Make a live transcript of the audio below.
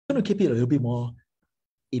going to keep it a little bit more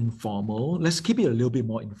informal. Let's keep it a little bit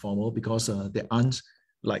more informal because there aren't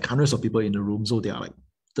like hundreds of people in the room. So there are like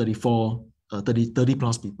 30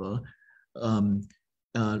 plus people.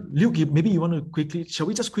 Luke, maybe you want to quickly, shall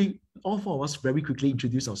we just all four of us very quickly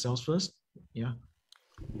introduce ourselves first? Yeah.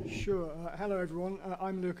 Sure. Hello, everyone.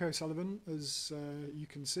 I'm 𝗚𝗂𝗶𝗶𝗶𝗶𝗏, as you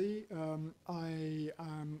can see. I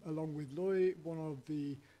am, along with Loy, one of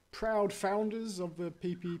the proud founders of the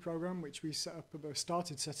PPE program, which we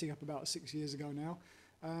started setting up about 6 years ago now.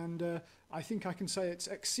 And I think I can say it's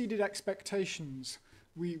exceeded expectations.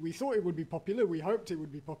 We thought it would be popular, we hoped it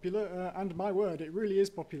would be popular, and my word, it really is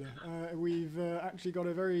popular. We've actually got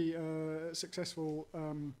a very successful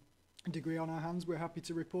degree on our hands, we're happy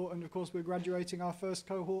to report, and of course we're graduating our first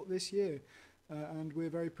cohort this year, and we're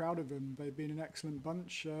very proud of them. They've been an excellent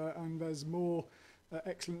bunch, and there's more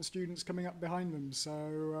excellent students coming up behind them, so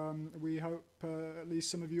we hope at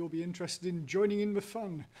least some of you will be interested in joining in the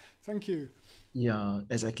fun. Thank you. Yeah,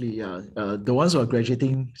 exactly. Yeah, the ones who are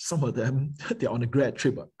graduating, some of them they're on a grad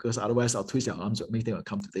trip because otherwise I'll twist their arms and make them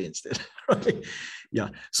come today instead. Right? Yeah.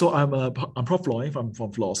 So I'm Prof. Lloyd from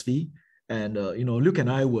philosophy, and Luke and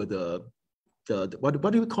I were the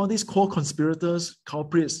what do we call these core conspirators,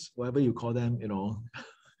 culprits, whatever you call them,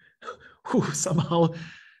 who somehow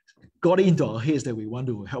got it into our heads that we want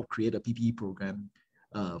to help create a PPE program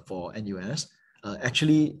for NUS.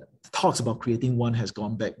 Actually, talks about creating one has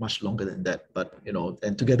gone back much longer than that. But,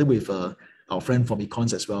 and together with our friend from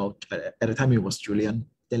Econs as well, at the time it was Julian,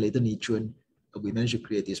 then later Nichun, we managed to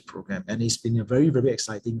create this program. And it's been a very, very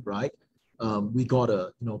exciting ride. We got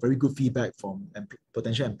very good feedback from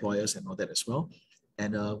potential employers and all that as well.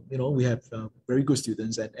 And, we have very good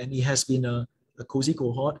students, and it has been a cozy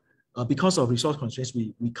cohort. Because of resource constraints,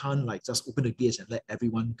 we can't just open the gates and let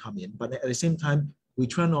everyone come in. But at the same time, we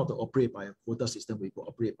try not to operate by a quota system. We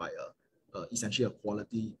operate by essentially a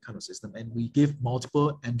quality kind of system. And we give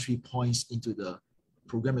multiple entry points into the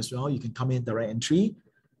program as well. You can come in direct entry,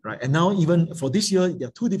 right? And now even for this year, there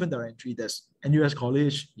are two different direct entry. There's NUS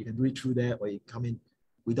College, you can do it through there, or you come in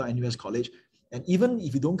without NUS College. And even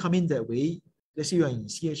if you don't come in that way, let's say you're in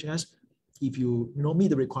CHS, if you meet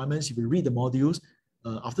the requirements, if you read the modules,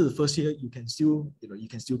 after the first year, you can still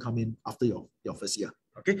come in after your first year.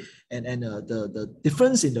 Okay, and the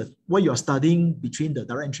difference in what you are studying between the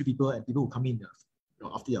direct entry people and people who come in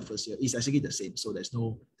after your first year is actually the same. So there's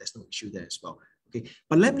no issue there as well. Okay,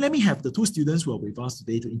 but let me have the two students who are with us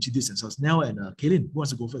today to introduce themselves. Nelle and Calynn, who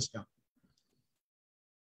wants to go first? Yeah.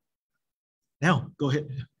 Nelle, go ahead,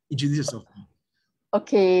 introduce yourself.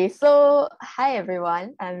 Okay, so hi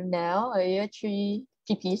everyone, I'm Nelle, a year 3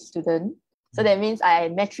 PPE student. So that means I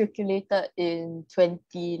matriculated in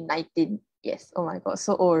 2019. Yes, oh my god,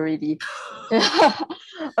 so old already.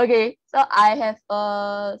 Okay, so I have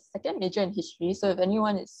a second major in history. So if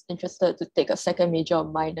anyone is interested to take a second major or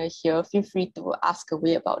minor here, feel free to ask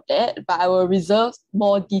away about that. But I will reserve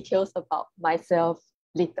more details about myself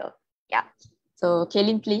later. Yeah. So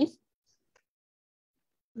Calynn, please.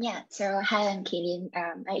 Yeah, so hi, I'm Calynn.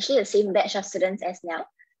 I'm actually the same batch of students as Nelle.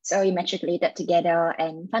 So we matriculated together,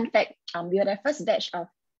 and fun fact, we were the first batch of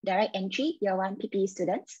direct entry year 1 PPE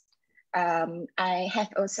students. I have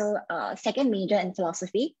also a second major in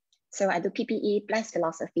philosophy. So I do PPE plus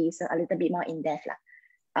philosophy, so a little bit more in depth.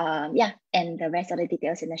 Yeah, and the rest of the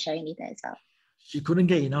details in the sharing later as well. She couldn't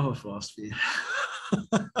get enough of philosophy.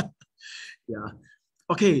 Yeah.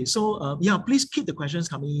 Okay, so yeah, please keep the questions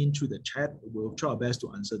coming in through the chat. We'll try our best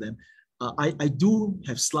to answer them. I do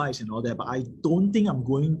have slides and all that, but I don't think I'm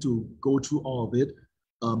going to go through all of it.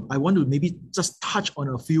 I want to maybe just touch on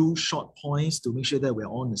a few short points to make sure that we're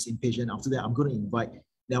all on the same page. And after that, I'm going to invite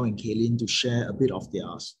Nelle and Calynn to share a bit of their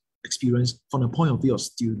experience from the point of view of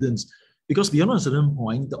students. Because beyond a certain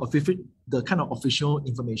point, the kind of official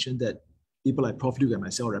information that people like Prof. Luke and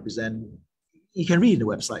myself represent, you can read in the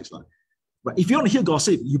websites. Right? If you want to hear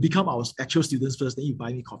gossip, you become our actual students first, then you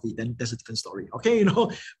buy me coffee, then that's a different story. Okay,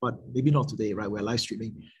 but maybe not today, right? We're live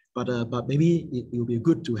streaming. But maybe it will be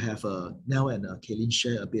good to have Nelle and Calynn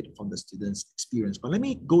share a bit from the students' experience. But let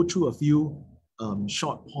me go through a few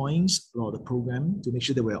short points about the program to make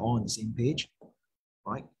sure that we're all on the same page,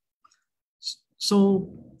 right? So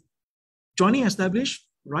joining established,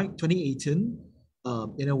 right, 2018,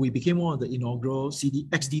 we became one of the inaugural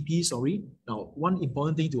XDP. Now, one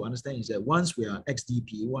important thing to understand is that once we are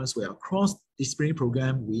XDP, once we are cross-disciplinary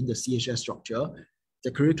program within the CHS structure, the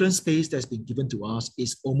curriculum space that's been given to us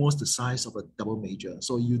is almost the size of a double major.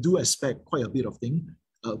 So you do expect quite a bit of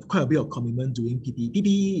commitment doing PPE.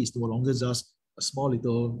 PPE is no longer just a small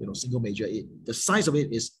little single major. The size of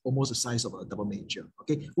it is almost the size of a double major.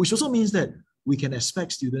 Okay, which also means that we can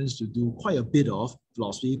expect students to do quite a bit of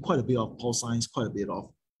philosophy, quite a bit of pol science, quite a bit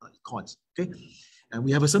of econs. Okay, and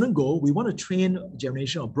we have a certain goal. We want to train a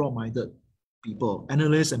generation of broad-minded people,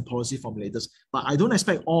 analysts and policy formulators, but I don't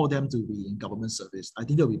expect all of them to be in government service. I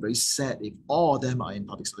think it'll be very sad if all of them are in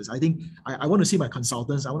public service. I think I want to see my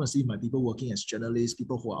consultants, I want to see my people working as journalists,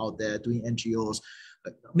 people who are out there doing NGOs.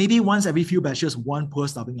 Maybe once every few batches, one poor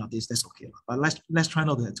starving artist, that's okay. But let's try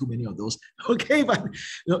not to have too many of those. Okay, but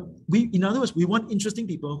in other words, we want interesting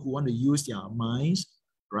people who want to use their minds,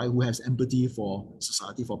 right? Who has empathy for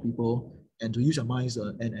society, for people, and to use their minds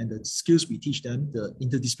and the skills we teach them, the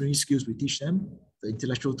interdisciplinary skills we teach them, the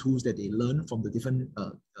intellectual tools that they learn from the different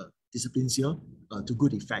disciplines here to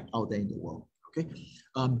good effect out there in the world. Okay,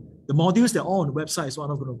 the modules, they're all on the website, so I'm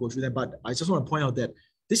not going to go through them, but I just want to point out that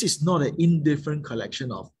this is not an indifferent collection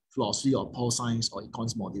of philosophy or pol science or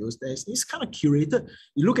econs modules. It's kind of curated.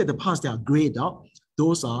 You look at the parts that are grayed out,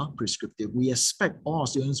 those are prescriptive. We expect all our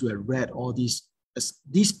students who have read all these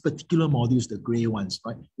particular modules, the gray ones,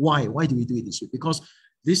 right? Why? Why do we do it this way? Because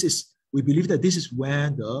we believe that this is where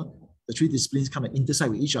the three disciplines kind of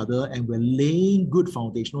intersect with each other, and we're laying good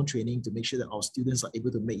foundational training to make sure that our students are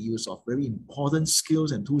able to make use of very important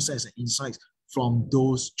skills and tool sets and insights from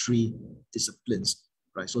those three disciplines.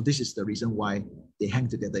 Right, so this is the reason why they hang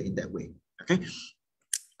together in that way. Okay,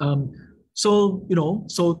 so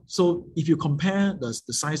if you compare the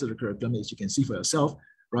size of the curriculum, as you can see for yourself,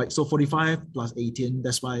 right? So 45 plus 18,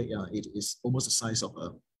 that's why it is almost the size of a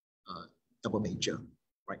double major,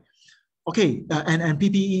 right? Okay, and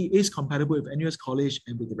PPE is compatible with NUS college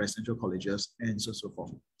and with the residential colleges and so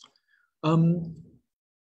forth.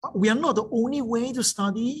 We are not the only way to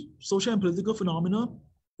study social and political phenomena.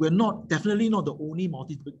 We're definitely not the only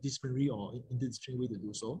multidisciplinary or interdisciplinary way to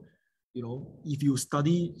do so. If you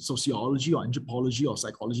study sociology or anthropology or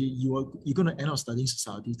psychology, you're going to end up studying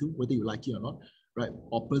society too, whether you like it or not, right?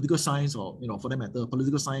 Or political science, or for that matter,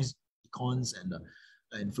 political science, econs,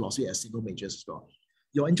 and philosophy as single majors as well.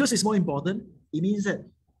 Your interest is more important. It means that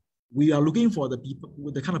we are looking for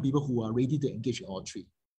the kind of people who are ready to engage in all three.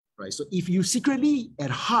 Right? So if you secretly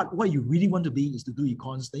at heart what you really want to be is to do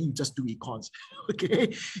econs, then you just do econs.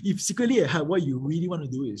 Okay. If secretly at heart what you really want to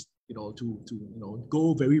do is to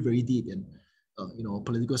go very, very deep in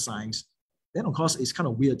political science, then of course it's kind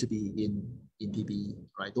of weird to be in PPE,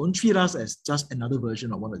 right? Don't treat us as just another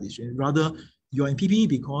version of one of these. Rather, you're in PPE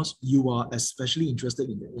because you are especially interested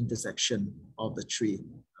in the intersection of the three.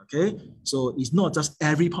 Okay, so it's not just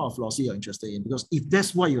every part of philosophy you're interested in, because if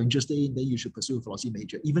that's what you're interested in, then you should pursue a philosophy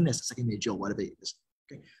major, even as a second major or whatever it is.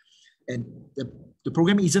 Okay, and the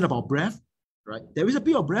program isn't about breadth, right? There is a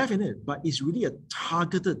bit of breadth in it, but it's really a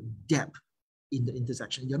targeted depth in the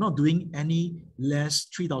intersection. You're not doing any less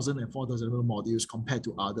 3,000 and 4,000 modules compared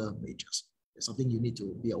to other majors. It's something you need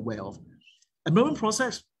to be aware of. Enrollment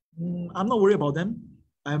process, I'm not worried about them.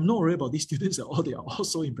 I'm not worried about these students at all. They are all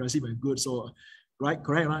so impressive and good. So, right,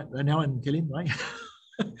 correct, right? Nelle and Calynn, right?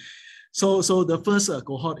 So the first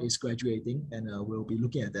cohort is graduating, and we'll be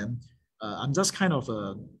looking at them. I'm just kind of,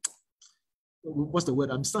 what's the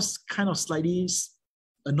word? I'm just kind of slightly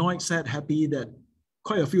annoyed, sad, happy that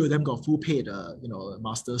quite a few of them got full paid,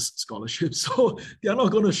 master's scholarships. So they're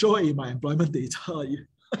not going to show in my employment data.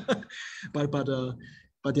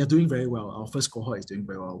 But they're doing very well. Our first cohort is doing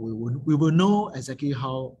very well. We will know exactly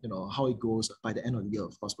how it goes by the end of the year,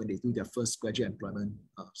 of course, when they do their first graduate employment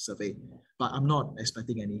survey. But I'm not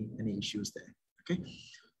expecting any issues there. Okay.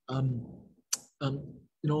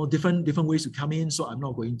 Different ways to come in, so I'm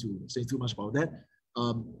not going to say too much about that.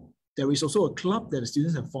 There is also a club that the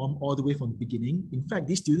students have formed all the way from the beginning. In fact,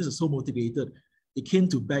 these students are so motivated. They came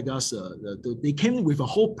to beg us. They came with a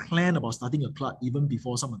whole plan about starting a club even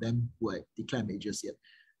before some of them were declared majors yet.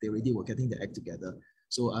 They already were getting their act together.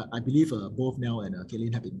 So I believe both Nelle and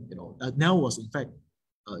Calynn have been, Nelle was in fact,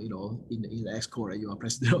 in the EXCO, right? You are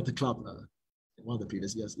president of the club in one of the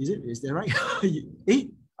previous years. Is that right? Hey,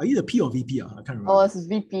 are you the P or VP? I can't remember. I was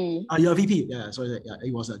VP. You're VP. Yeah, sorry. Yeah,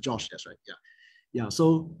 it was Josh. That's right. Yeah. Yeah,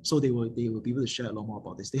 so they will be able to share a lot more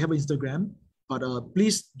about this. They have an Instagram, but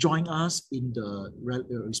please join us in the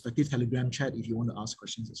respective Telegram chat if you want to ask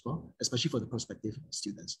questions as well, especially for the prospective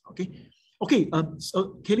students. Okay.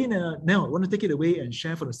 So Calynn and Nelle, want to take it away and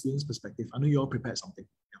share for the students' perspective. I know you all prepared something.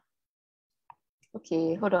 Yeah.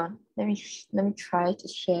 Okay, hold on. Let me try to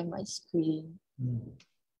share my screen.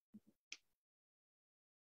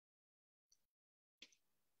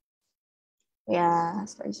 Yeah,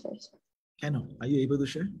 sorry. Can, are you able to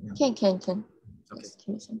share? Yeah. Can. Okay. Just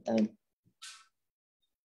give me some time.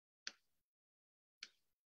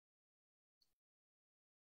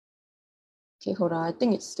 Okay, hold on. I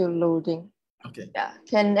think it's still loading. Okay. Yeah.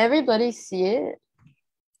 Can everybody see it?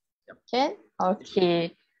 Yep. Can?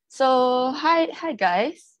 Okay. So hi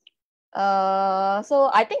guys.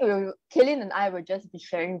 So I think Calynn and I will just be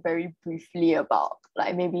sharing very briefly about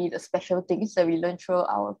like maybe the special things that we learned through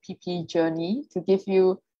our PP journey to give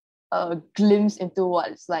you a glimpse into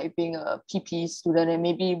what it's like being a PP student and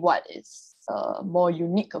maybe what is more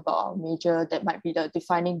unique about our major that might be the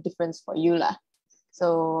defining difference for you lah.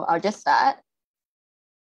 So I'll just start.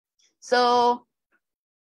 So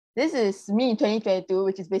this is me in 2022,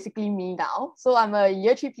 which is basically me now. So I'm a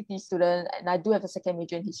year 3 PP student and I do have a second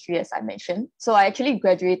major in history, as I mentioned. So I actually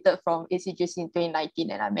graduated from ACJC in 2019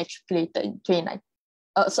 and I matriculated in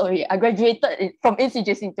 2019. I graduated from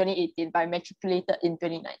ACJC in 2018, but I matriculated in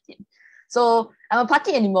 2019. So I'm a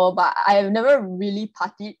party animal, but I have never really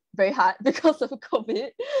partied very hard because of COVID.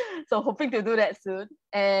 So hoping to do that soon.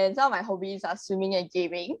 And some of my hobbies are swimming and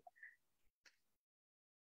gaming.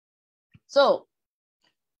 So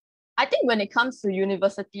I think when it comes to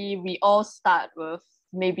university, we all start with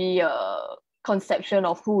maybe a conception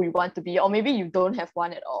of who we want to be, or maybe you don't have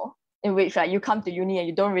one at all, in which you come to uni and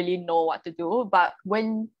you don't really know what to do. But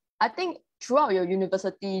when I think throughout your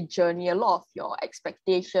university journey, a lot of your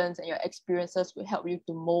expectations and your experiences will help you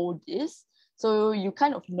to mold this. So you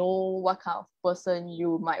kind of know what kind of person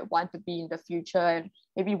you might want to be in the future and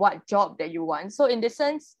maybe what job that you want. So in this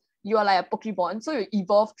sense, you are like a Pokemon, so you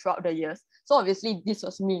evolve throughout the years. So obviously this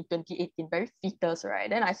was me in 2018, very fetus, right?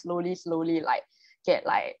 Then I slowly like get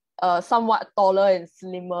like somewhat taller and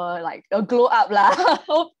slimmer, like a glow up lah,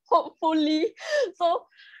 hopefully. So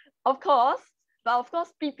of course,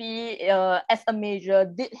 PP as a major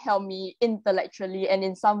did help me intellectually and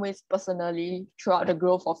in some ways personally throughout the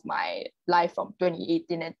growth of my life from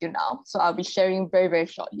 2018 until now. So I'll be sharing very, very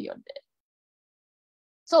shortly on that.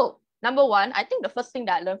 So number one, I think the first thing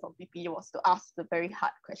that I learned from PP was to ask the very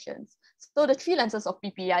hard questions. So the 3 lenses of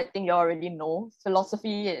PP, I think you already know.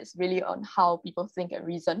 Philosophy is really on how people think and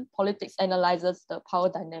reason. Politics analyzes the power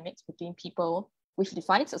dynamics between people, which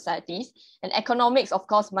defines societies. And economics, of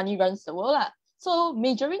course, money runs the world. So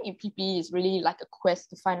majoring in PP is really like a quest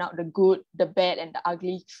to find out the good, the bad, and the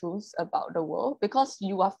ugly truths about the world, because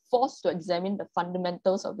you are forced to examine the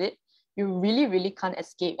fundamentals of it. You really, really can't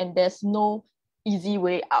escape, and there's no easy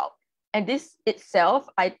way out. And this itself,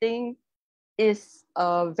 I think, is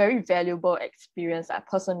a very valuable experience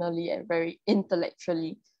personally and very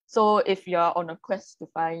intellectually. So if you're on a quest to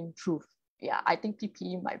find truth, yeah, I think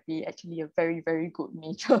PP might be actually a very, very good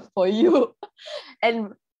major for you.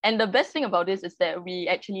 And the best thing about this is that we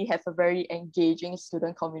actually have a very engaging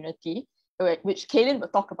student community, which Calynn will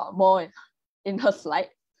talk about more in her slide.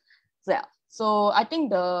 So, yeah. So I think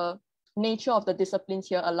the nature of the disciplines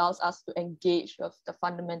here allows us to engage with the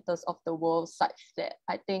fundamentals of the world, such that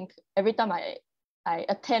I think every time I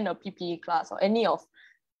attend a PPE class or any of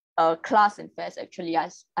class in FAS, actually, I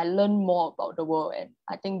learn more about the world. And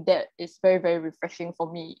I think that is very, very refreshing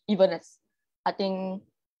for me, even as, I think,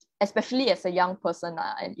 especially as a young person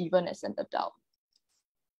and even as an adult.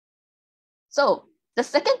 So the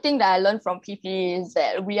second thing that I learned from PP is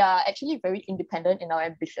that we are actually very independent in our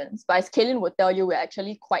ambitions. But as Calynn would tell you, we're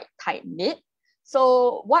actually quite tight-knit.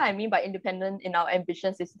 So what I mean by independent in our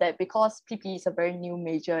ambitions is that because PP is a very new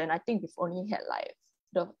major, and I think we've only had like,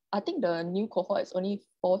 I think the new cohort is only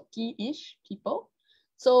 40-ish people.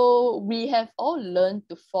 So we have all learned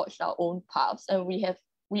to forge our own paths, and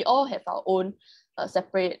we all have our own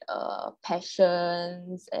separate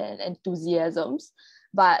passions and enthusiasms.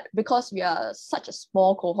 But because we are such a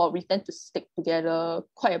small cohort, we tend to stick together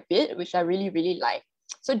quite a bit, which I really, really like.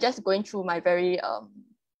 So just going through my very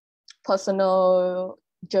personal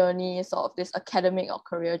journey, sort of this academic or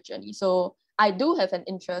career journey. So I do have an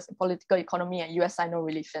interest in political economy and US Sino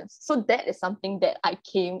relations. So that is something that I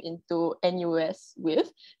came into NUS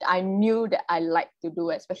with, that I knew that I liked to do,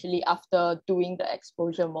 especially after doing the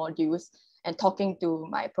exposure modules and talking to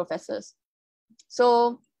my professors.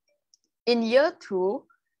 So in year 2,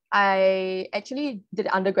 I actually did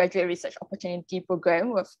an undergraduate research opportunity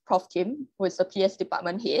program with Prof Kim, who is the PS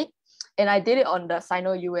department head. And I did it on the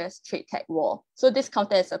Sino-US trade tech war. So this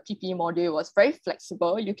counted as a PP module. It was very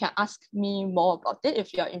flexible. You can ask me more about it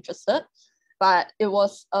if you're interested. But it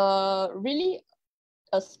was really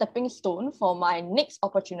a stepping stone for my next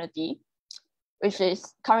opportunity, which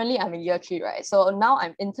is currently I'm in year 3, right? So now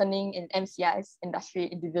I'm interning in MCI's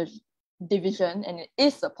industry division, and it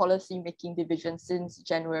is a policy making division since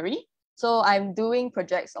January. So I'm doing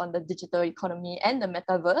projects on the digital economy and the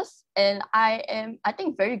metaverse. And I am, I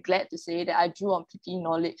think, very glad to say that I drew on PP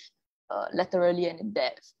knowledge laterally and in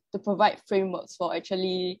depth to provide frameworks for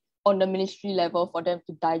actually on the ministry level for them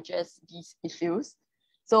to digest these issues.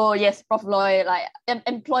 So yes, Prof. Loy, like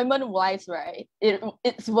employment-wise, right,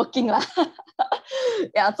 it's working lah.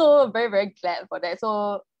 Yeah, so very, very glad for that.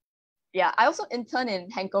 So yeah, I also interned in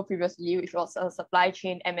Henkel previously, which was a supply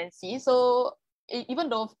chain MNC. So even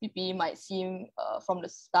though PPE might seem from the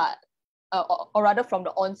start, or rather from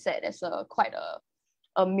the onset, as quite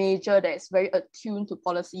a major that is very attuned to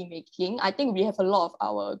policy making, I think we have a lot of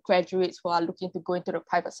our graduates who are looking to go into the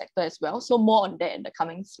private sector as well. So more on that in the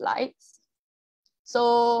coming slides.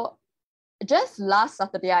 So just last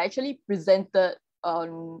Saturday, I actually presented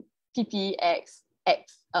on PPE-XDP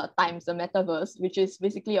times the metaverse, which is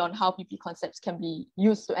basically on how PPE concepts can be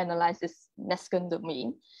used to analyze this Nesken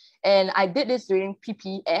domain. And I did this during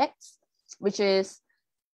PPE-X, which is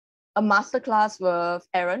a masterclass with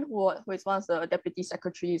Aaron, who is one of the deputy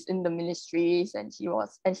secretaries in the ministries, and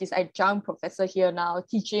she's adjunct professor here now,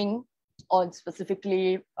 teaching on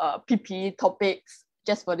specifically PPE topics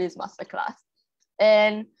just for this masterclass.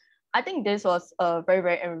 And I think this was a very,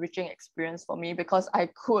 very enriching experience for me, because I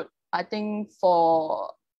could, I think,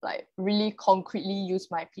 for like really concretely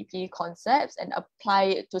use my PPE concepts and apply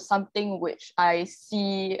it to something which I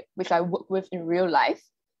work with in real life.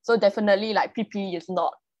 So definitely, like, PPE is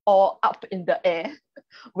not all up in the air,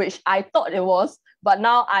 which I thought it was, but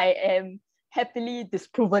now I am happily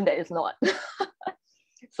disproven that it's not.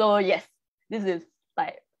 So yes, this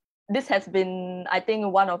has been, I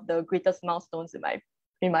think, one of the greatest milestones in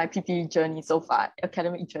my PPE journey so far,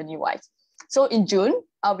 academic journey wise. So in June,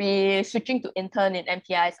 I'll be switching to intern in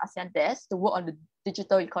MPI's ASEAN desk to work on the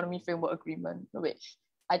Digital Economy Framework Agreement, which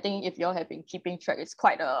I think if you all have been keeping track, it's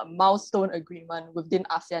quite a milestone agreement within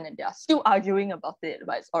ASEAN, and they are still arguing about it,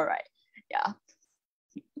 but it's all right. Yeah.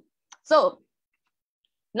 So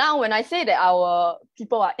now when I say that our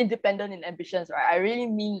people are independent in ambitions, right, I really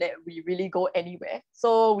mean that we really go anywhere.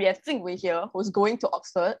 So we have 𝗧𝗿𝗶𝗶𝗶 here, who's going to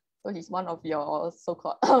Oxford. So he's one of your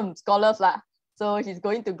so-called scholars lah. So he's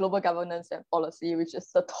going to Global Governance and Policy, which is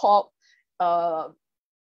the top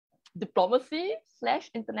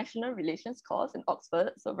diplomacy/international relations course in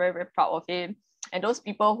Oxford. So very, very proud of him. And those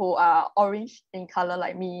people who are orange in color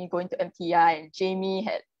like me going to MTI, and Jamie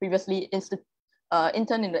had previously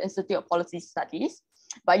interned in the Institute of Policy Studies.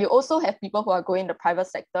 But you also have people who are going in the private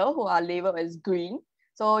sector who are labeled as green.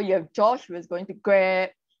 So you have Josh, who is going to Grab,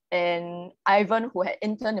 and Ivan, who had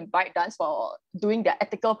interned in ByteDance for doing their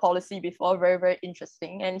ethical policy before. Very, very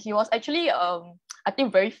interesting. And he was actually, I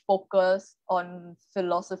think, very focused on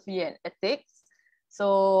philosophy and ethics.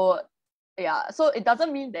 So yeah, so it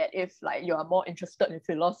doesn't mean that if like you are more interested in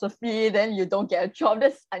philosophy, then you don't get a job.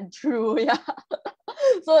 That's untrue. Yeah.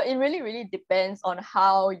 So it really, really depends on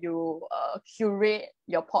how you curate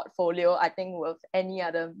your portfolio, I think, with any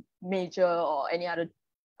other major or any other,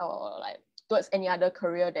 or like towards any other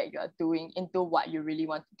career that you are doing into what you really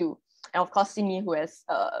want to do. And of course, Simi, who has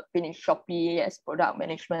been in Shopee as product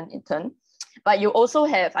management intern. But you also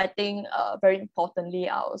have, I think, very importantly,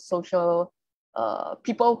 our social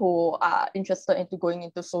people who are interested into going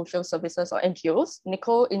into social services or NGOs.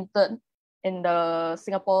 Nicole interned in the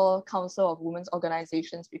Singapore Council of Women's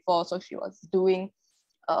Organizations before, so she was doing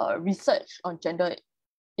research on gender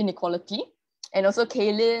inequality. And also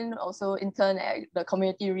Calynn also interned at the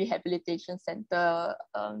Community Rehabilitation Center,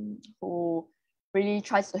 who really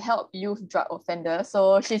tries to help youth drug offenders.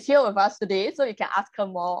 So she's here with us today, so you can ask her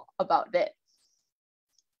more about that.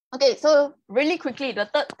 Okay, so really quickly, the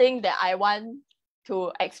third thing that I want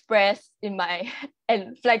to express in my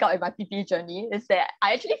and flag out in my PPE journey is that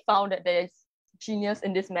I actually found that there is genius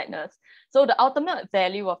in this madness. So the ultimate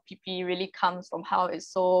value of PPE really comes from how it's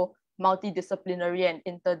so multidisciplinary and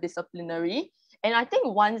interdisciplinary. And I think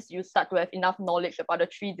once you start to have enough knowledge about the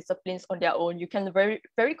three disciplines on their own, you can very,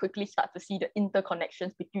 very quickly start to see the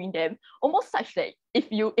interconnections between them, almost such that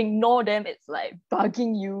if you ignore them, it's like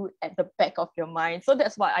bugging you at the back of your mind. So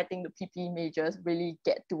that's why I think the PPE majors really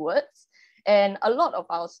get towards. And a lot of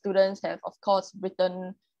our students have, of course,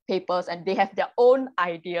 written papers, and they have their own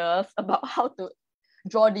ideas about how to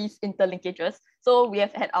draw these interlinkages. So we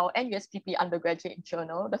have had our NUS PPE undergraduate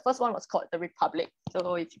journal. The first one was called 𝗧𝗿𝗶𝗶𝗶.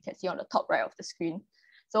 So if you can see on the top right of the screen.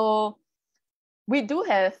 So we do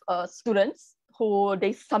have students who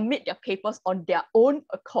they submit their papers on their own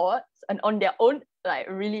accord and on their own like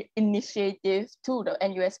really initiative to the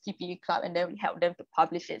NUS PPE club, and then we help them to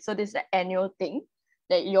publish it. So this is an annual thing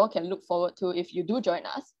that you all can look forward to if you do join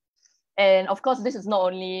us. And of course, this is not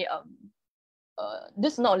only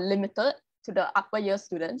this is not limited to the upper year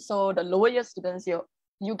students. So the lower year students,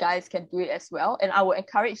 you guys can do it as well. And I will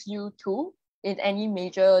encourage you to, in any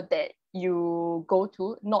major that you go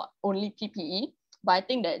to, not only PPE, but I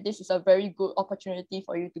think that this is a very good opportunity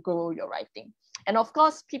for you to grow your writing. And of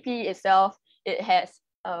course, PPE itself, it has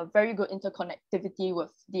very good interconnectivity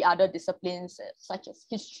with the other disciplines such as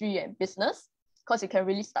history and business, because you can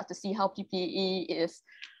really start to see how PPE is,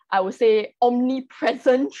 I would say,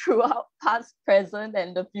 omnipresent throughout past, present,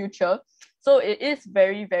 and the future. So it is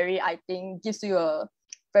very, very, I think, gives you a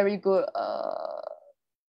very good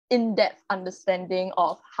in-depth understanding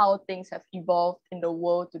of how things have evolved in the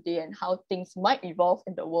world today and how things might evolve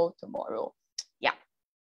in the world tomorrow. Yeah.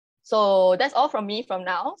 So that's all from me from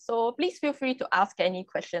now. So please feel free to ask any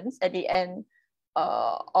questions at the end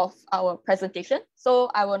of our presentation. So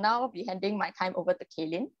I will now be handing my time over to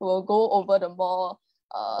Calynn, who will go over the more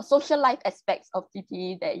social life aspects of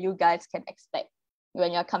PPE that you guys can expect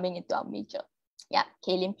when you're coming into our major. Yeah,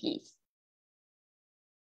 Calynn, please.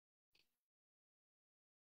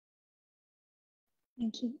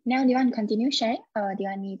 Thank you. Now, do you want to continue sharing or do you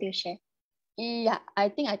want me to share? Yeah, I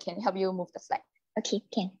think I can help you move the slide. Okay,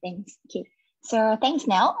 thanks. Okay, so thanks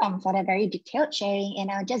Nelle for the very detailed sharing, and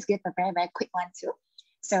I'll just give a very, very quick one too.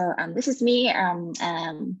 So this is me.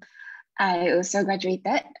 I also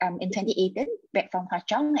graduated in 2018 back from Hwa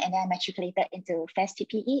Chong, and then I matriculated into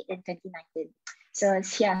𝗧𝗵𝗶𝗶𝗶 in 2019. So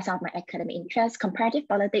here are some of my academic interests: comparative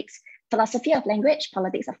politics, philosophy of language,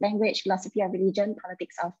 politics of language, philosophy of religion,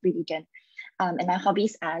 politics of religion. And my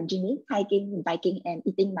hobbies are gymming, hiking, biking, and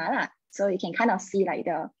eating mala. So you can kind of see like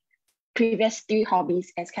the previous 3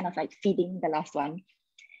 hobbies as kind of like feeding the last one.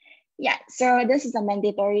 Yeah, so this is a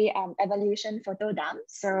mandatory evolution photo dump.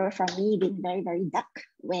 So from me being very, very dark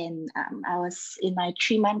when I was in my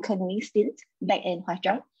 3-month canoeing stint back in Hwa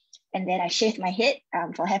Chong. And then I shaved my head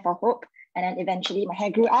for Hair for Hope. And then eventually my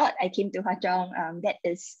hair grew out. I came to Hwa Chong. That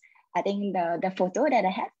is, I think, the photo that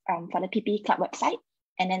I have for the PPE Club website.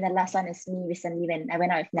 And then the last one is me recently when I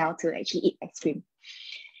went out with Nelle to actually eat ice cream.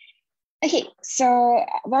 Okay, so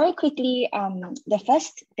very quickly, the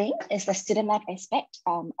first thing is the student life aspect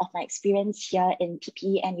of my experience here in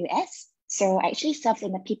PPE NUS. So I actually served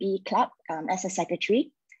in the PPE Club as a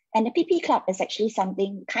secretary. And the PPE Club is actually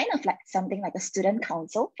something like a student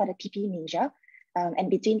council for the PPE major.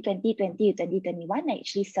 And between 2020 to 2021, I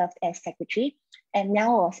actually served as secretary. And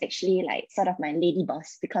Nelle was actually like sort of my lady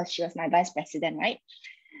boss because she was my vice president, right?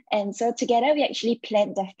 And so together we actually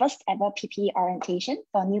planned the first ever PPE orientation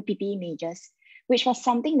for new PPE majors, which was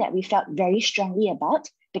something that we felt very strongly about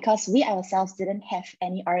because we ourselves didn't have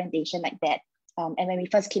any orientation like that. And when we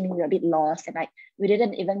first came in, we were a bit lost and like we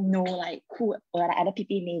didn't even know like who were the other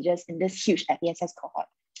PPE majors in this huge FESS cohort.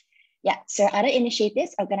 Yeah, so other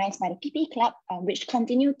initiatives organized by the PPE Club, which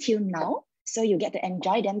continue till now, so you get to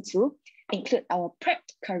enjoy them too, include our Prog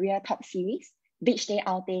Career Talk series, beach day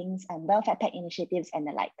outings, welfare pack initiatives, and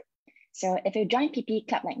the like. So if you join PPE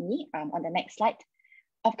Club like me, on the next slide,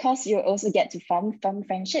 of course, you'll also get to form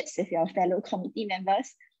friendships with your fellow committee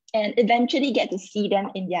members and eventually get to see them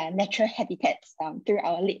in their natural habitats through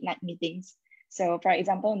our late night meetings. So for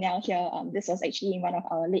example, Nelle here, this was actually in one of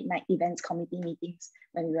our late night events committee meetings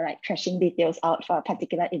when we were like trashing details out for a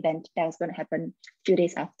particular event that was going to happen a few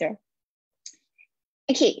days after.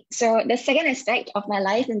 Okay, so the second aspect of my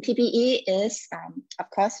life in PPE is, of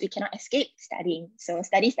course, we cannot escape studying. So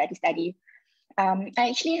study. I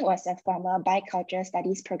actually was a former bicultural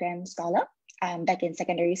studies program scholar back in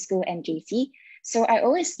secondary school and JC. So I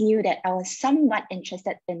always knew that I was somewhat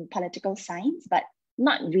interested in political science, but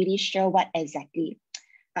not really sure what exactly.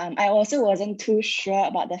 I also wasn't too sure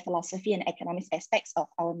about the philosophy and economics aspects of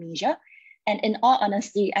our major. And in all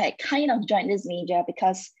honesty, I kind of joined this major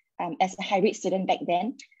because as a hybrid student back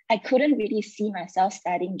then, I couldn't really see myself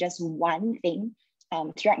studying just one thing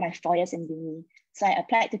throughout my 4 years in uni. So I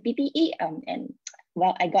applied to PPE and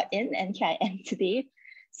well, I got in and here I am today.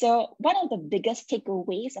 So one of the biggest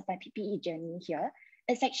takeaways of my PPE journey here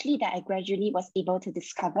is actually that I gradually was able to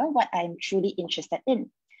discover what I'm truly interested in,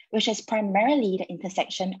 which is primarily the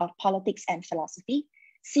intersection of politics and philosophy,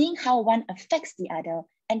 seeing how one affects the other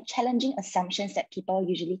and challenging assumptions that people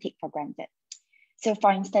usually take for granted. So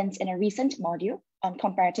for instance, in a recent module on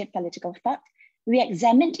comparative political thought, we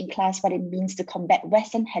examined in class what it means to combat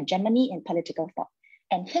Western hegemony in political thought.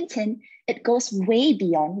 And hint, it goes way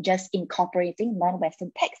beyond just incorporating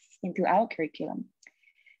non-Western texts into our curriculum.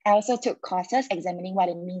 I also took courses examining what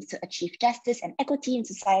it means to achieve justice and equity in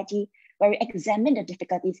society, where we examine the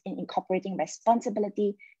difficulties in incorporating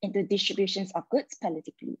responsibility into distributions of goods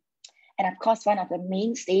politically. And of course, one of the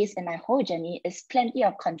mainstays in my whole journey is plenty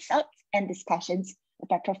of consults and discussions with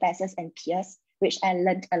my professors and peers, which I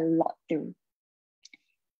learned a lot through.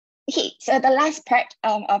 Okay, so the last part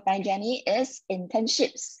of my journey is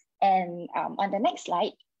internships. And on the next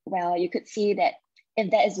slide, well, you could see that if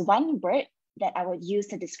there is one word that I would use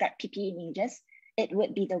to describe PPE majors, it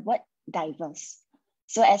would be the word diverse.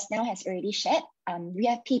 So as Nelle has already shared, We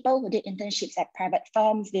have people who did internships at private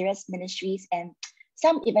firms, various ministries, and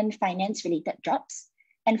some even finance-related jobs.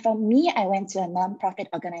 And for me, I went to a non-profit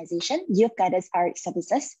organization, Youth Guidance RX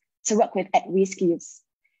Services, to work with at-risk youths.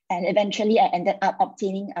 And eventually, I ended up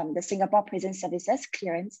obtaining the Singapore Prison Services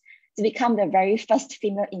clearance to become the very first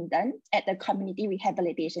female intern at the Community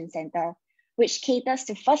Rehabilitation Center, which caters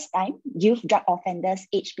to first-time youth drug offenders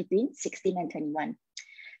aged between 16 and 21.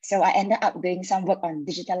 So I ended up doing some work on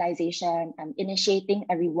digitalization, initiating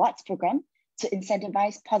a rewards program to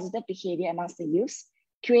incentivize positive behavior amongst the youths,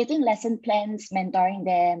 creating lesson plans, mentoring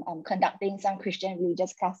them, conducting some Christian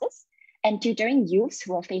religious classes, and tutoring youths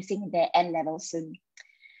who are facing their N level soon.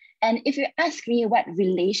 And if you ask me what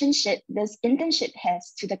relationship this internship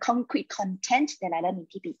has to the concrete content that I learned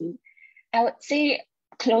in PPE, I would say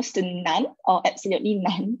close to none or absolutely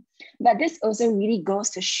none. But this also really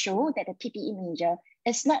goes to show that the PPE major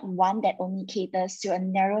is not one that only caters to a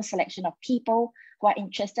narrow selection of people who are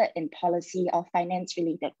interested in policy or finance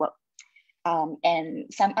related work.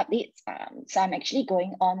 And some updates, so I'm actually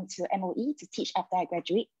going on to MOE to teach after I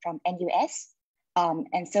graduate from NUS.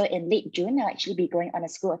 And so in late June, I'll actually be going on a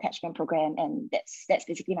school attachment program, and that's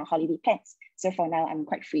basically my holiday plans. So for now, I'm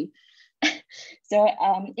quite free. So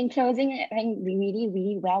in closing, I think we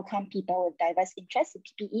really welcome people with diverse interests in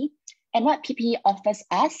PPE. And what PPE offers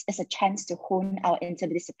us is a chance to hone our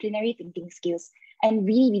interdisciplinary thinking skills and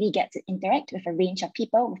really get to interact with a range of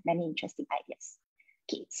people with many interesting ideas.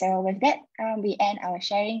 Okay, so with that, we end our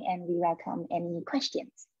sharing and we welcome any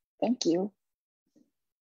questions. Thank you.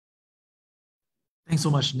 Thanks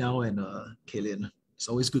so much, Nelle and Calynn. It's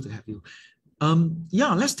always good to have you.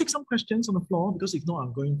 Yeah, let's take some questions on the floor, because if not,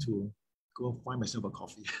 I'm going to go find myself a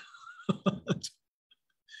coffee.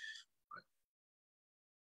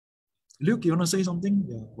 Luke, you want to say something?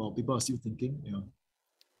 Yeah, well, people are still thinking. Yeah.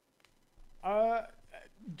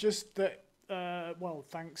 Just that, well,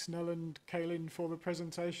 thanks Nelle and Calynn for the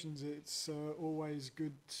presentations. It's always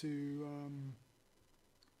good to,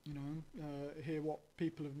 you know, hear what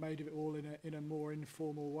people have made of it all in a more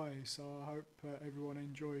informal way. So I hope everyone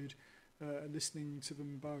enjoyed listening to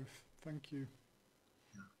them both. Thank you.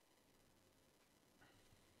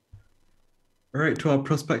 All right, to our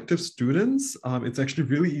prospective students, it's actually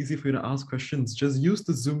really easy for you to ask questions. Just use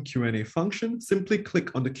the Zoom Q&A function. Simply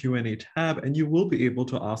click on the Q&A tab and you will be able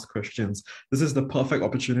to ask questions. This is the perfect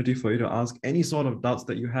opportunity for you to ask any sort of doubts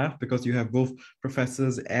that you have, because you have both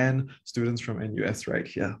professors and students from NUS right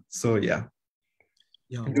here. So yeah,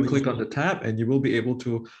 you click on the tab and you will be able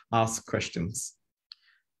to ask questions.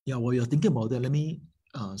 Yeah, while you're thinking about that, let me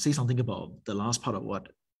say something about the last part of what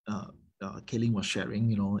Calynn was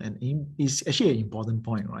sharing, you know, and it's actually an important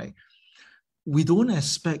point, right? We don't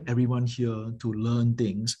expect everyone here to learn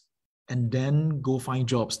things and then go find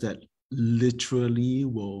jobs that literally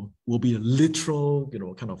will be a literal, you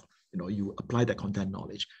know, kind of, you know, you apply that content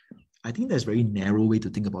knowledge. I think there's a very narrow way to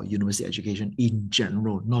think about university education in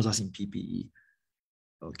general, not just in PPE.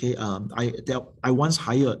 Okay, I once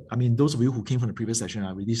hired, I mean, those of you who came from the previous session, I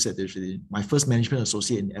already said this, my first management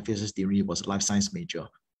associate in FSS theory was a life science major.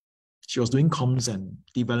 She was doing comms and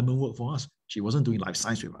development work for us. She wasn't doing life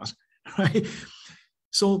science with us, right?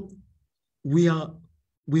 So we hope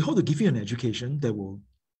to give you an education that will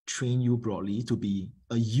train you broadly to be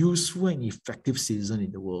a useful and effective citizen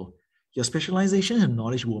in the world. Your specialization and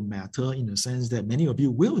knowledge will matter in the sense that many of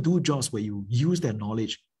you will do jobs where you use that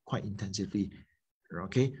knowledge quite intensively,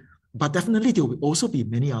 okay? But definitely there will also be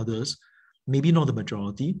many others, maybe not the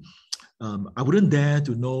majority. I wouldn't dare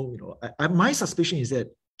to know, you know, my suspicion is that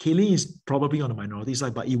Calynn is probably on the minority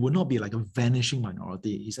side, but it would not be like a vanishing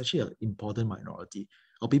minority. It's actually an important minority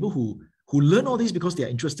of people who learn all this because they are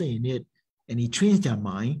interested in it and it trains their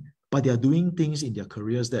mind, but they are doing things in their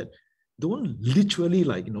careers that don't literally,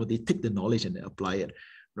 like, you know, they take the knowledge and they apply it,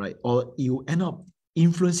 right? Or you end up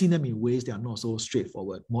influencing them in ways that are not so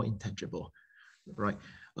straightforward, more intangible, right?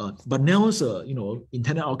 But Nelle's, you know,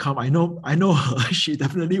 intended outcome, I know she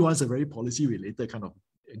definitely wants a very policy related kind of.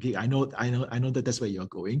 Okay, I know that that's where you're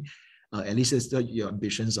going. At least that's what your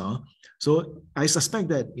ambitions are. So I suspect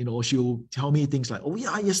that, you know, she'll tell me things like, oh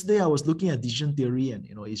yeah, yesterday I was looking at decision theory and,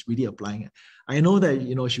 you know, it's really applying it. I know that,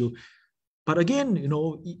 you know, but again, you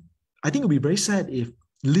know, I think it'll be very sad if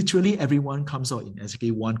literally everyone comes out in SK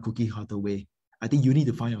one cookie cutter way. I think you need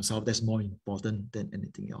to find yourself. That's more important than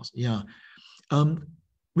anything else. Yeah.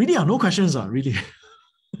 Really, no questions are really.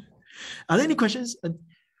 Are there any questions?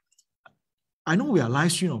 I know we are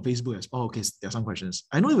live stream on Facebook as well. Oh, okay, there are some questions.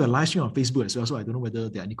 I know we are live stream on Facebook as well, so I don't know whether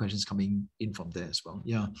there are any questions coming in from there as well.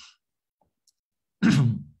 Yeah.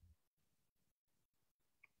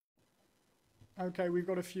 Okay, we've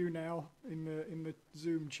got a few now in the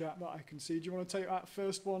Zoom chat that I can see. Do you want to take that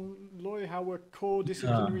first one, Loy? How were core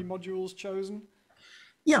disciplinary modules chosen?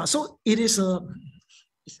 Yeah, so it's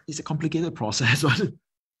a complicated process, but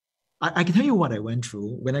I can tell you what I went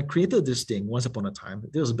through when I created this thing once upon a time.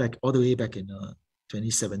 This was back all the way back in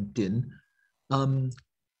 2017.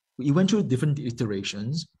 We went through different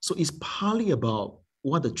iterations. So it's partly about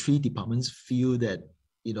what the three departments feel that,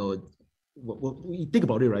 you know, we think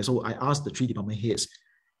about it, right? So I asked the three department heads,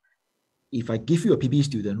 if I give you a PPE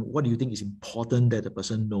student, what do you think is important that the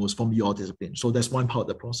person knows from your discipline? So that's one part of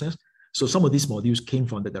the process. So some of these modules came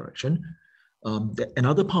from that direction.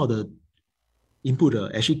 Another part of the input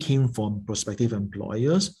actually came from prospective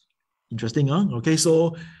employers. Interesting, huh? Okay,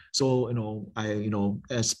 so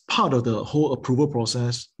as part of the whole approval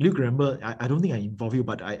process, Luke, remember, I don't think I involved you,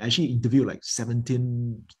 but I actually interviewed like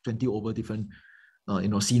 17, 20 over different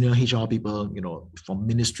senior HR people, from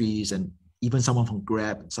ministries, and even someone from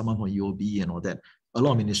Grab, someone from UOB and all that. A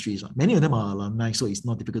lot of ministries. Many of them are alumni, so it's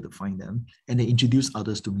not difficult to find them. And they introduce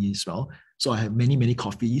others to me as well. So I have many, many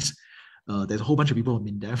coffees. There's a whole bunch of people from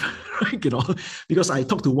MINDEF, right? Because I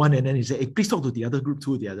talked to one and then he said, hey, please talk to the other group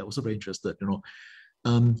too. They're also very interested,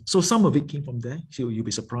 So some of it came from there. So you'll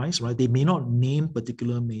be surprised, right? They may not name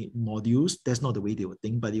particular modules. That's not the way they would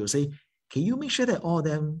think, but they will say, can you make sure that all of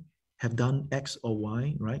them have done X or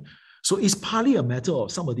Y, right? So it's partly a matter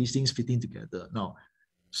of some of these things fitting together. Now,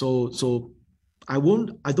 so I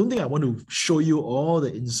don't think I want to show you all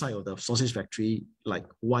the insight of the sausage factory, like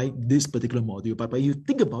why this particular module, but you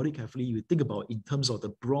think about it carefully, you think about in terms of the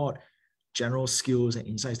broad general skills and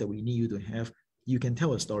insights that we need you to have, you can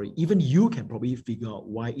tell a story. Even you can probably figure out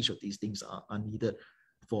why each of these things are needed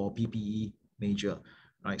for PPE major,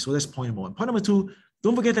 right? So that's point number one. Point number two,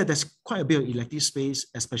 don't forget that there's quite a bit of elective space,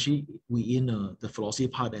 especially within the philosophy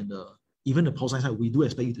part and even the pol science side. We do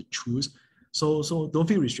expect you to choose. So don't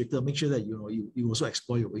feel restricted. Make sure that you also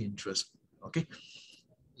explore your own interest. Okay.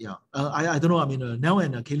 Yeah. I don't know. I mean, Nelle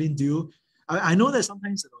and Calynn, I know that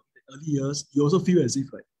sometimes in the early years you also feel as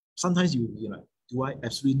if like sometimes you're like, do I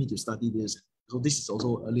absolutely need to study this? So this is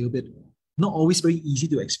also a little bit not always very easy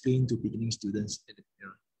to explain to beginning students.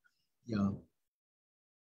 Yeah.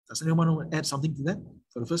 Does anyone want to add something to that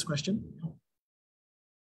for the first question?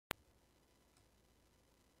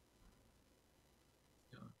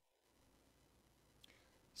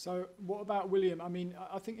 So what about William? I mean,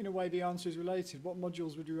 I think in a way the answer is related. What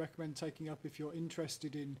modules would you recommend taking up if you're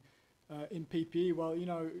interested in PPE? Well,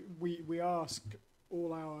 we ask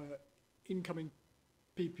all our incoming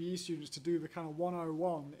PPE students to do the kind of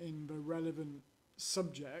 101 in the relevant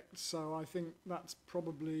subject. So I think that's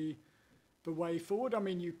probably the way forward. I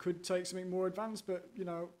mean, you could take something more advanced, but,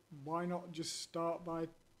 why not just start by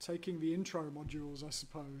taking the intro modules, I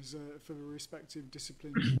suppose, for the respective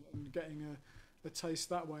disciplines and getting a taste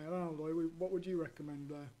that way. I don't know, Loy, what would you recommend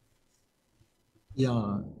there?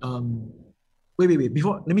 Yeah. Wait.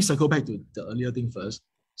 Before, let me circle back to the earlier thing first.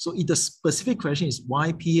 So if the specific question is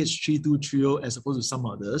why PH3230 as opposed to some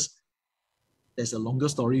others, there's a longer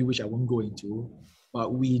story which I won't go into,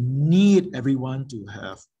 but we need everyone to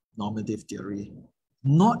have normative theory.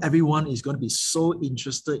 Not everyone is going to be so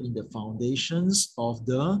interested in the foundations of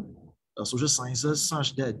the social sciences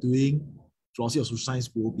such that doing philosophy of social science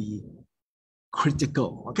will be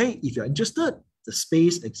critical. Okay, if you're interested, the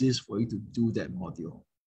space exists for you to do that module,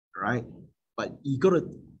 right? But you gotta,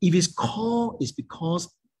 if it's core, it's because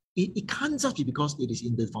it can't just be because it is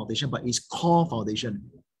in the foundation, but it's core foundation.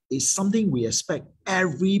 It's something we expect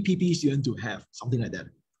every PPE student to have, something like that.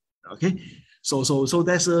 Okay, so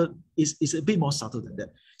that's it's a bit more subtle than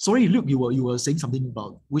that. Sorry, Luke, you were saying something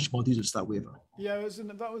about which module to start with. Yeah,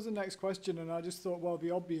 that was the next question, and I just thought, well,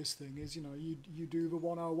 the obvious thing is, you do the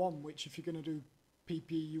 101, which if you're going to do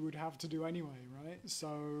PPE, you would have to do anyway, right?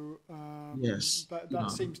 So yes,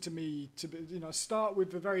 that seems to me to be, start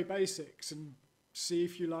with the very basics and see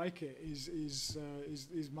if you like it. Is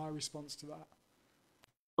my response to that.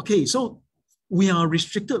 Okay, so we are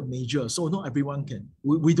restricted major, so not everyone can.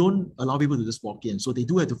 We don't allow people to just walk in, so they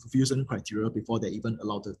do have to fulfill certain criteria before they're even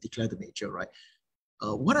allowed to declare the major, right?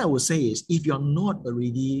 What I would say is, if you're not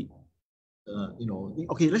already,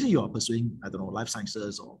 okay, let's say you are pursuing, I don't know, life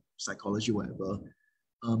sciences or psychology, whatever.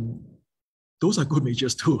 Those are good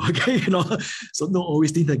majors too, okay? So don't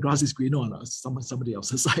always think that grass is greener on somebody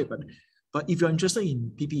else's side. But if you're interested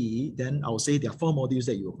in PPE, then I would say there are 4 modules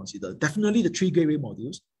that you will consider. Definitely the 3 gateway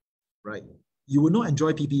modules, right? You will not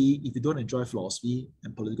enjoy PPE if you don't enjoy philosophy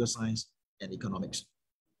and political science and economics,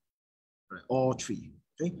 right? All 3,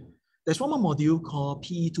 okay? There's one more module called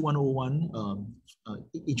PE2101,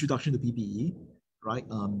 Introduction to PPE, right?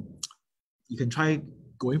 You can try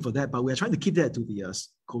going for that, but we're trying to keep that to the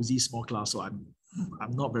cozy small class. So I'm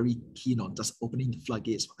not very keen on just opening the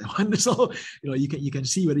floodgates for that one. So you can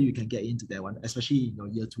see whether you can get into that one, especially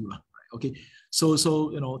year 2, right? Okay. So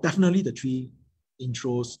definitely the 3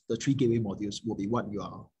 intros, the 3 gateway modules will be what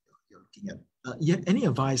you're looking at. Any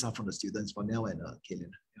advice from the students for Nelle and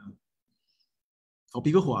Calynn? Yeah. For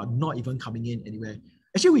people who are not even coming in anywhere.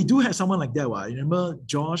 Actually, we do have someone like that. Right? Remember,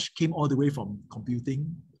 Josh came all the way from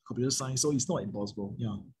computer science, so it's not impossible.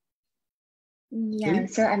 Yeah. Yeah,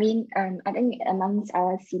 so I mean, I think amongst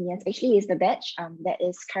our seniors, actually is the batch that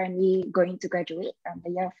is currently going to graduate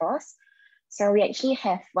the year 4th. So we actually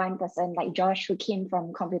have one person like Josh who came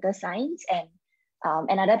from computer science, and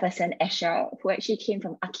another person, Asher, who actually came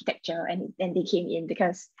from architecture, and then they came in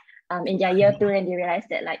because in their year 2 and they realized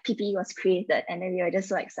that like PPE was created, and then we were just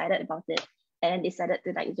so excited about it, and decided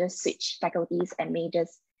to like just switch faculties and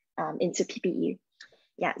majors into PPE.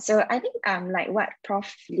 Yeah, so I think like what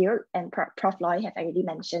Prof. Liu and Prof. Loy have already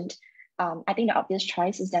mentioned, I think the obvious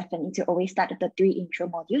choice is definitely to always start with the 3 intro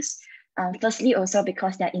modules. Firstly, also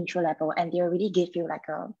because they're intro level and they already give you like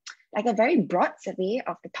a very broad survey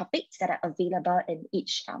of the topics that are available in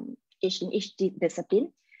each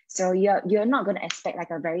discipline. So you're not going to expect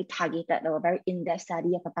like a very targeted or very in-depth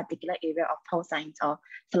study of a particular area of pol science or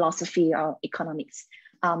philosophy or economics.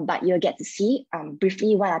 But you'll get to see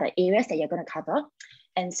briefly what are the areas that you're going to cover.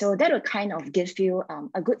 And so that will kind of give you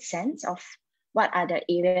a good sense of what are the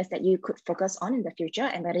areas that you could focus on in the future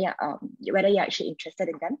and whether you're actually interested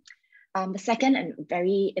in them. The second and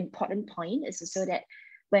very important point is also that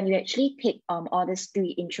when you actually take all these 3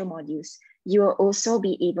 intro modules, you will also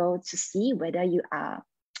be able to see whether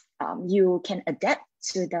you can adapt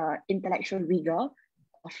to the intellectual rigor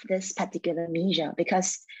of this particular major,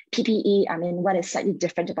 because PPE, I mean, what is slightly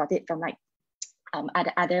different about it from like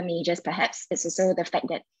other majors perhaps is also the fact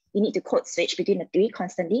that you need to code switch between the 3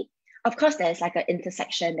 constantly. Of course, there's like an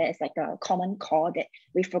intersection, there's like a common core that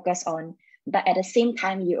we focus on, but at the same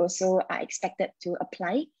time, you also are expected to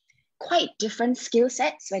apply quite different skill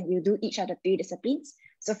sets when you do each of the 3 disciplines.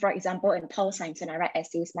 So for example, in pol science, when I write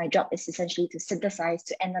essays, my job is essentially to synthesize,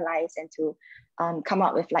 to analyze, and to come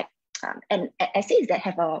up with like essays that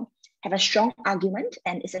have a strong argument,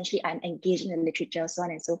 and essentially I'm engaging in the literature, so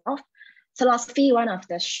on and so forth. Philosophy, one of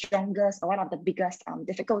the strongest or one of the biggest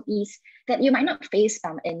difficulties that you might not face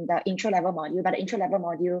in the intro level module, but the intro level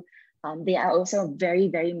module, they are also very,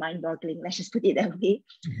 very mind-boggling. Let's just put it that way.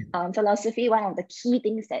 Philosophy, one of the key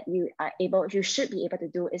things that you should be able to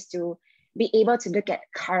do is to be able to look at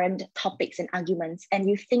current topics and arguments, and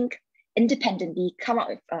you think independently, come up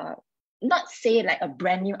with not say like a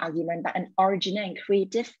brand new argument, but an original and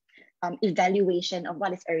creative evaluation of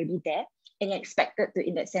what is already there. And you're expected to,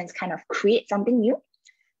 in that sense, kind of create something new.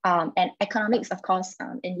 And economics, of course,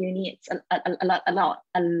 in uni, it's a lot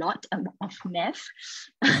of math.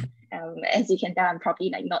 As you can tell, I'm probably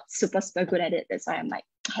like not super good at it. That's why I'm like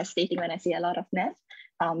hesitating when I say a lot of math.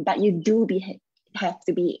 But you do have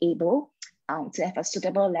to be able to have a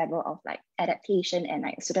suitable level of like adaptation and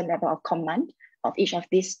like a certain level of command of each of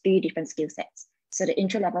these 3 different skill sets. So the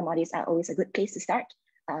intro level modules are always a good place to start.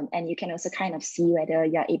 And you can also kind of see whether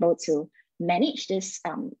you're able to manage this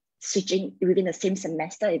switching within the same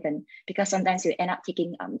semester even, because sometimes you end up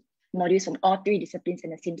taking modules from all 3 disciplines in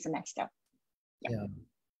the same semester. Yeah.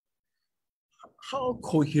 How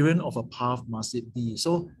coherent of a path must it be?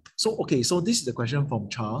 So this is the question from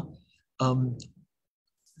Cha.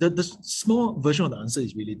 The small version of the answer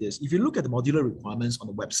is really this. If you look at the modular requirements on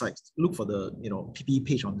the website, look for the PPE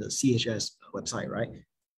page on the CHS website, right?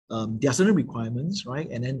 There are certain requirements, right?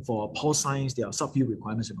 And then for pol science, there are subfield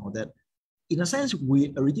requirements and all that. In a sense,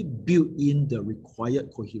 we already built in the required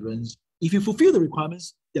coherence. If you fulfill the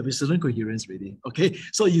requirements, there is certain coherence already, okay?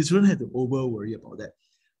 So you shouldn't have to over worry about that.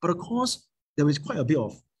 But of course, there is quite a bit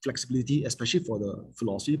of flexibility, especially for the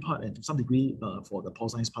philosophy part and to some degree for the pol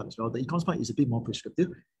science part as well. The econs part is a bit more prescriptive,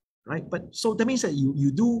 right? But so that means that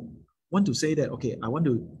you do want to say that, okay,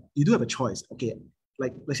 you do have a choice, okay?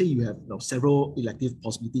 Like let's say you have several elective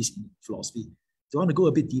possibilities in philosophy. Do I want to go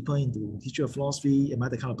a bit deeper into history of philosophy? Am I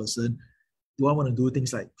the kind of person? Do I want to do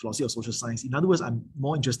things like philosophy or social science? In other words, I'm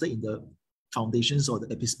more interested in the foundations or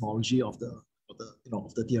the epistemology of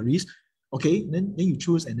the theories. Okay, then you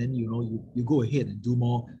choose, and then you go ahead and do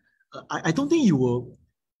more. I don't think you will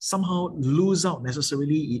somehow lose out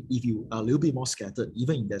necessarily if you are a little bit more scattered,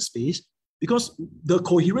 even in that space, because the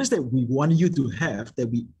coherence that we want you to have, that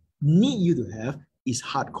we need you to have, is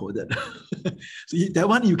hard-coded. So that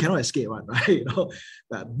one you cannot escape, right?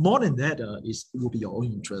 But more than that, it will be your own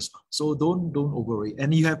interest. So don't overworry.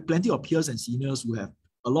 And you have plenty of peers and seniors who have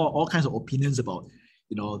all kinds of opinions about,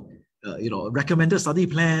 recommended study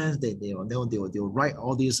plans. They'll write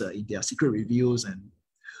all these in their secret reviews and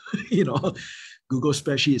Google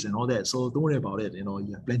spreadsheets and all that. So don't worry about it.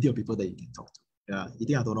 You have plenty of people that you can talk to. Yeah, you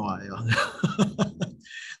think I don't know?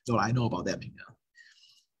 So I know about that.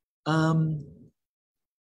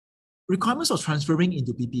 Requirements of transferring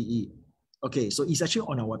into PPE. Okay, so it's actually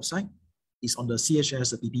on our website. It's on the CHS,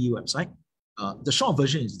 the PPE website. The short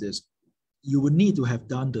version is this. You would need to have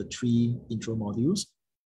done the 3 intro modules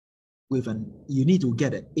you need to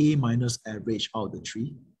get an A- average out of the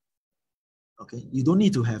 3. Okay, you don't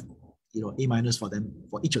need to have A- for them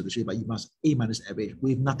for each of the 3, but you must A- average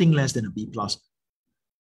with nothing less than a B+.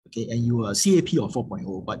 Okay, and you are CAP of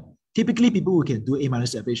 4.0, but typically people who can do A-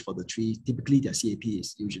 average for the 3, typically their CAP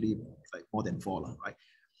is usually like more than 4, right?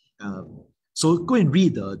 So go and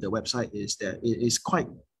read the website. Is that it's quite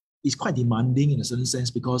demanding in a certain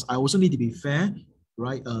sense, because I also need to be fair,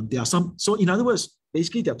 right? There are some, so in other words,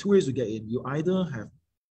 basically there are 2 ways to get in. You either have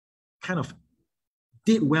kind of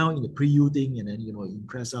did well in the pre-U thing and then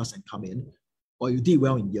impress us and come in, or you did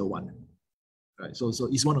well in year 1, right? So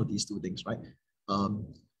it's one of these 2 things, right?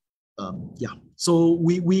 Yeah. So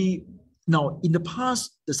we now in the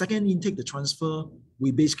past, the second intake, the transfer,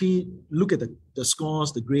 we basically look at the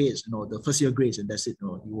scores, the grades, the first year grades, and that's it.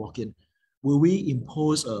 You walk in. Will we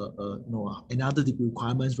impose another degree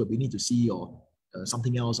requirements where we need to see or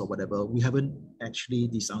something else or whatever? We haven't actually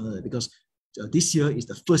decided it, because this year is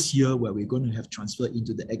the first year where we're going to have transfer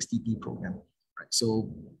into the XDP program, right? So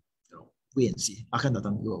wait and see. Akan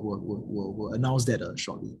datang, we'll announce that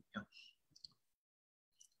shortly. Yeah.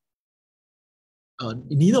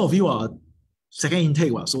 Neither of you are second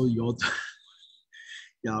intake, so you're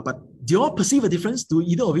yeah. But do you all perceive a difference? Do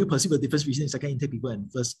either of you perceive a difference between second intake people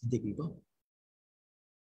and first intake people?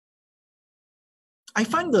 I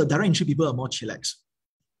find the direct entry people are more chillax.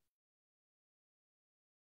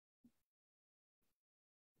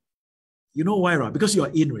 You know why, right? Because you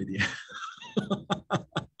are in already.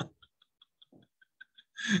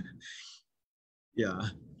 Yeah.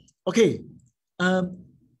 Okay.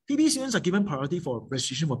 PPE students are given priority for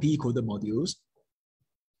registration for PE coded modules,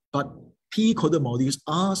 but PE coded modules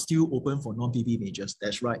are still open for non-PPE majors.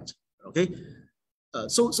 That's right. Okay.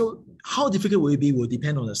 So how difficult will it be will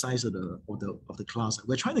depend on the size of the class.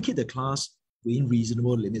 We're trying to keep the class within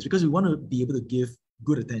reasonable limits because we want to be able to give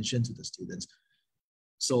good attention to the students.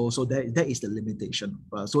 So that is the limitation.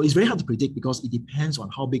 So it's very hard to predict because it depends on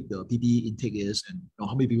how big the PPE intake is and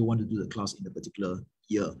how many people want to do the class in a particular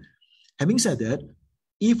year. Having said that,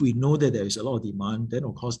 if we know that there is a lot of demand, then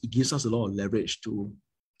of course it gives us a lot of leverage to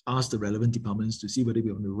ask the relevant departments to see whether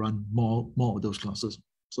we want to run more of those classes.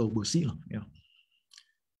 So we'll see. Yeah.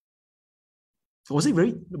 So was it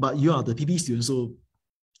very, but you are the PPE student, so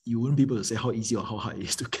you wouldn't be able to say how easy or how hard it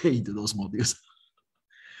is to get into those modules.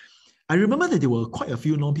 I remember that there were quite a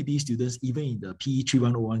few non-PPE students even in the PE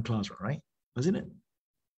 3101 class, right? Wasn't it?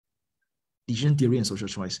 Decision theory and social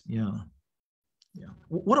choice. Yeah. Yeah.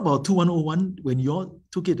 What about 2101? When you all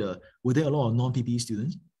took it, were there a lot of non-PPE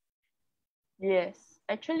students? Yes.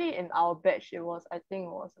 Actually, in our batch, I think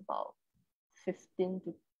it was about 15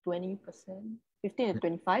 to 20%, 15 to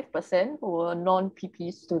 25% were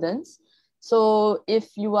non-PPE students. So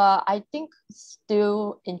if you are, I think,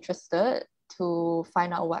 still interested to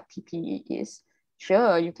find out what PPE is,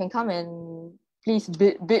 sure, you can come and please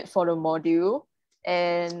bid for the module,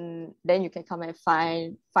 and then you can come and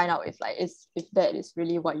find out if that is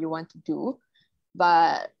really what you want to do.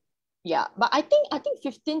 But yeah, but I think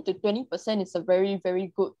 15 to 20% is a very,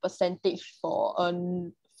 very good percentage for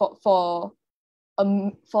an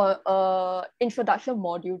introduction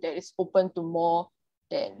module that is open to more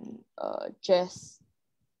than just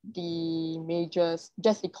the majors,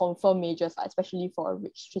 just the confirmed majors, especially for a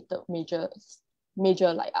restricted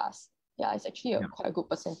major like us. Yeah, it's actually quite a good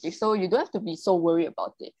percentage. So you don't have to be so worried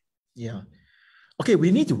about it. Yeah. Okay,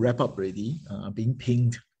 we need to wrap up already. I'm being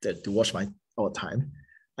pinged to watch our time.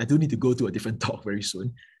 I do need to go to a different talk very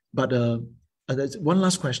soon. But one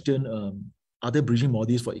last question. Are there bridging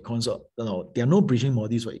modules for econs? No, there are no bridging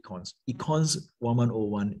modules for econs. Econs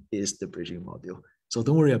 1101 is the bridging module. So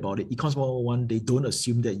don't worry about it. Econs 101, they don't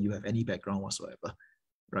assume that you have any background whatsoever,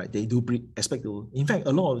 right? They do expect to, in fact,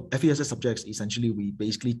 a lot of FESS subjects, essentially, we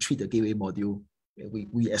basically treat the gateway module.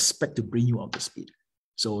 We expect to bring you up to speed.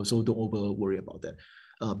 So don't over worry about that.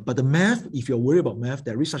 But the math, if you're worried about math,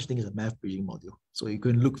 there is such thing as a math bridging module. So you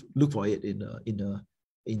can look for it in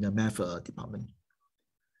the math department.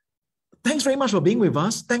 Thanks very much for being with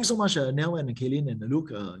us. Thanks so much, Nelle and Calynn and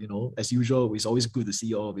Luke. As usual, it's always good to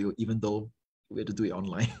see all of you, even though we have to do it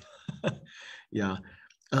online. Yeah.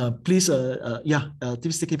 Please,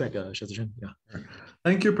 please take it back, Shazishan. Yeah.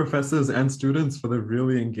 Thank you, professors and students, for the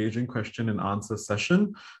really engaging question and answer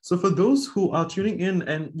session. So for those who are tuning in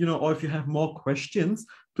and, or if you have more questions,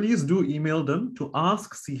 please do email them to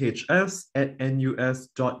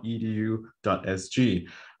askchs@nus.edu.sg.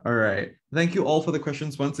 All right. Thank you all for the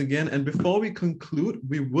questions once again. And before we conclude,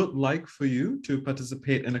 we would like for you to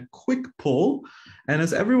participate in a quick poll. And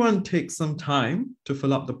as everyone takes some time to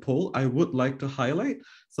fill up the poll, I would like to highlight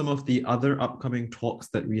some of the other upcoming talks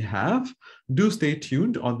that we have. Do stay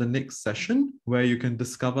tuned on the next session where you can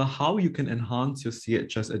discover how you can enhance your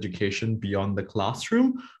CHS education beyond the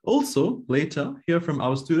classroom. Also, later, hear from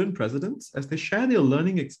our student presidents as they share their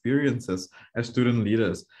learning experiences as student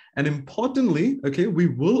leaders. And importantly, okay, we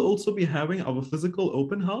will also be having our physical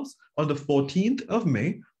open house on the 14th of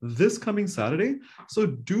May, this coming Saturday. So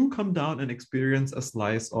do come down and experience a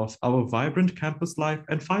slice of our vibrant campus life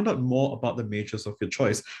and find out more about the majors of your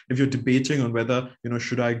choice. If you're debating on whether,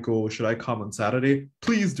 should I come on Saturday,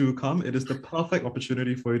 please do come. It is the perfect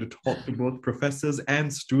opportunity for you to talk to both professors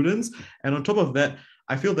and students. And on top of that,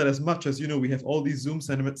 I feel that as much as, we have all these Zoom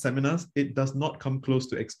seminars, it does not come close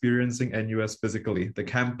to experiencing NUS physically, the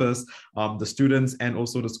campus, the students, and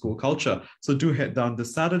also the school culture. So do head down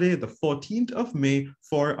this Saturday, the 14th of May,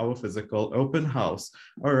 for our physical open house.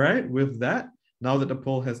 All right, with that, now that the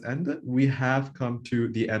poll has ended, we have come to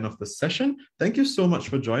the end of the session. Thank you so much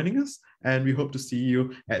for joining us, and we hope to see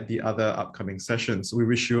you at the other upcoming sessions. We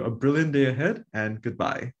wish you a brilliant day ahead, and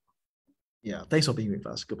goodbye. Yeah, thanks for being with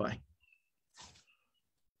us. Goodbye.